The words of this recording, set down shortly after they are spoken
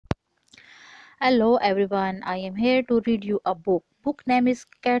Hello everyone, I am here to read you a book. Book name is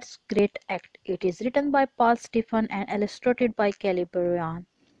Cat's Great Act. It is written by Paul Stephen and illustrated by Kelly Bryne.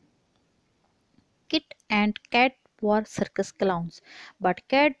 Kit and Kat were circus clowns, but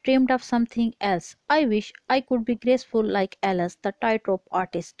Kat dreamed of something else. I wish I could be graceful like Alice, the tightrope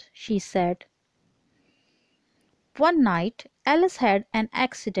artist, she said. One night, Alice had an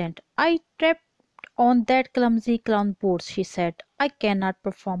accident. I tripped on that clumsy clown boots, she said. I cannot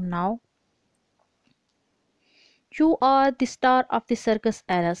perform now. "You are the star of the circus,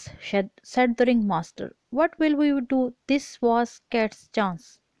 Alice," said the ringmaster. "What will we do?" This was Cat's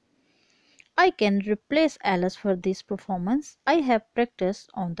chance. "I can replace Alice for this performance. I have practiced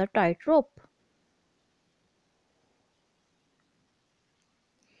on the tightrope."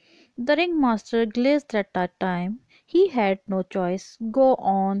 The ringmaster glanced at that time. He had no choice. "Go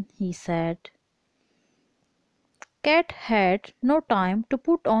on," he said. Cat had no time to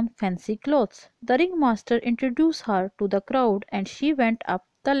put on fancy clothes. The ringmaster introduced her to the crowd and she went up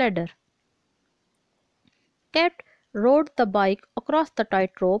the ladder. Cat rode the bike across the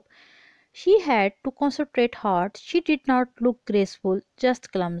tightrope. She had to concentrate hard. She did not look graceful,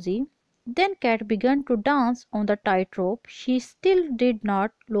 just clumsy. Then Cat began to dance on the tightrope. She still did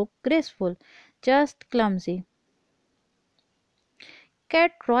not look graceful, just clumsy.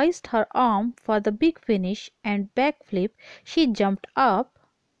 Cat raised her arm for the big finish and backflip. She jumped up.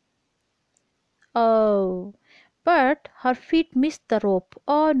 Oh! But her feet missed the rope.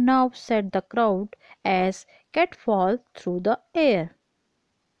 "Oh no!" said the crowd as Cat fell through the air.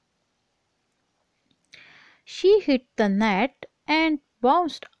 She hit the net and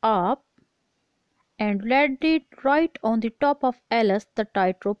bounced up and landed right on the top of Alice, the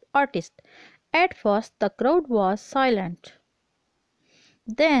tightrope artist. At first the crowd was silent.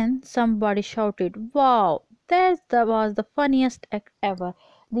 Then somebody shouted, "Wow, was the funniest act ever."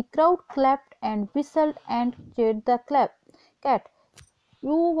 The crowd clapped and whistled and cheered the cat.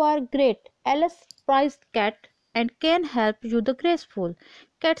 "You were great." Alice praised Cat and can help you the graceful.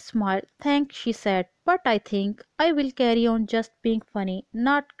 Cat smiled. "Thanks," she said, "but I think I will carry on just being funny,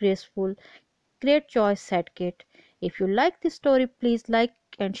 not graceful." "Great choice," said Kate. If you like this story, please like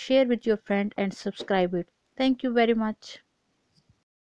and share with your friend and subscribe it. Thank you very much.